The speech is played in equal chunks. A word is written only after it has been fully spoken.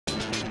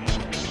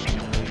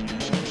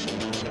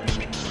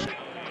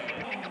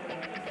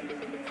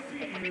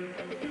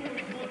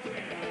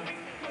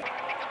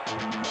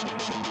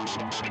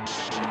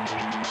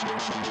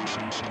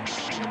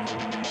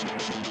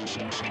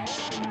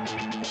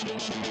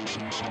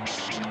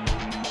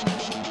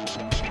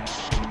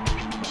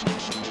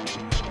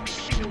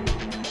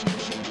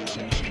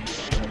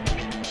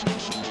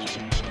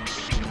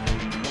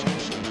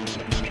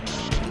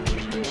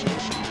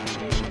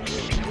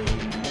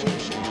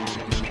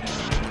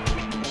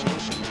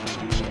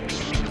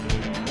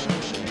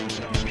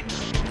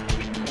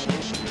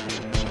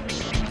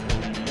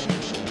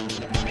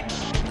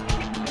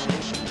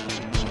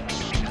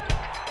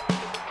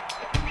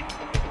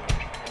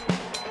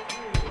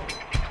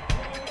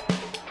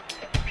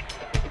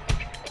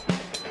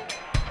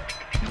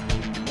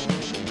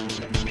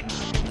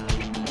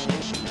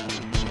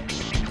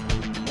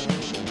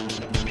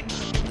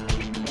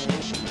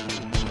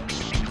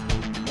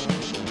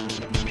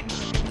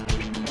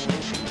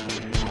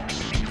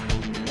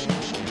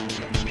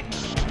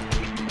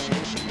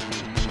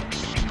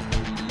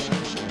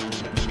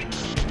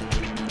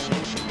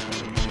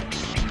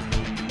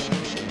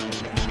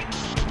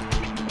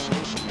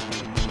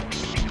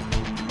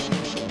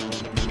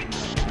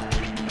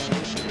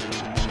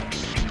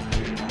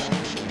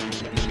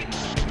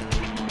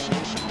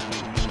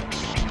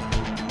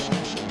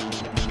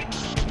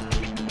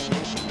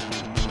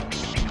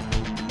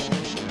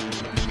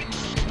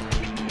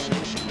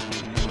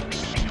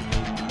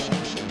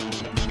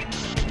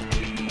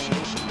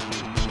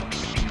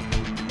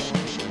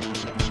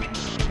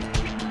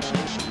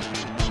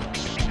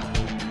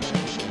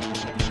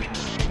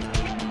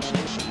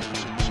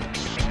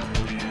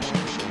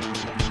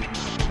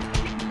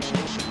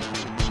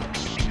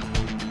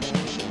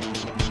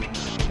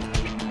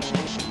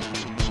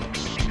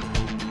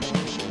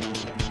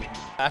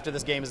After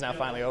this game is now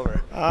finally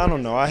over? I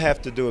don't know. I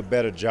have to do a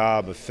better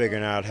job of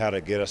figuring out how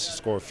to get us to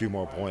score a few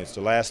more points.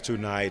 The last two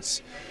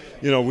nights,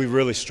 we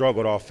really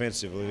struggled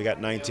offensively. We got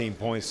 19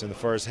 points in the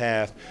first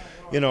half.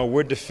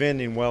 We're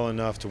defending well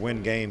enough to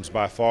win games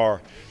by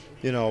far.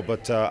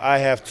 But I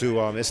have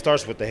to, it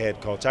starts with the head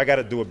coach. I got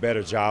to do a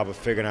better job of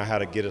figuring out how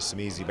to get us some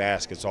easy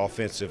baskets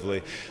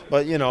offensively.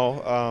 But,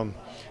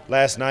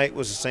 last night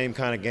was the same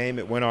kind of game.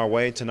 It went our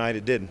way. Tonight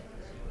it didn't.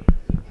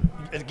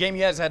 A game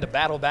you guys had to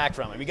battle back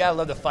from. You got to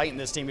love the fight in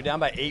this team. You're down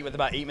by 8 with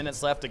about 8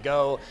 minutes left to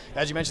go.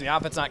 As you mentioned, the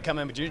offense not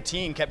coming, but your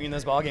team kept you in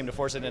this ballgame to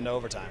force it into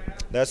overtime.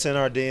 That's in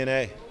our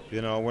DNA.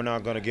 We're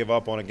not going to give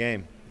up on a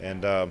game.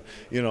 And,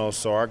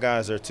 so our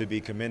guys are to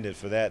be commended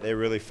for that. They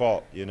really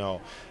fought,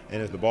 And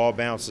if the ball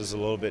bounces a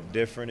little bit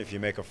different, if you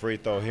make a free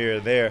throw here or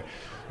there,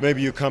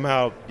 maybe you come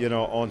out,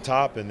 on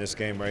top in this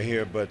game right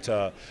here.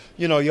 But,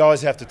 you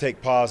always have to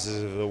take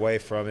positives away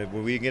from it.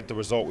 When we get the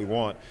result we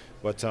want.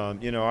 But,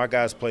 our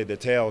guys played their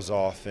tails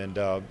off and,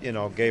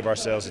 gave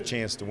ourselves a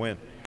chance to win.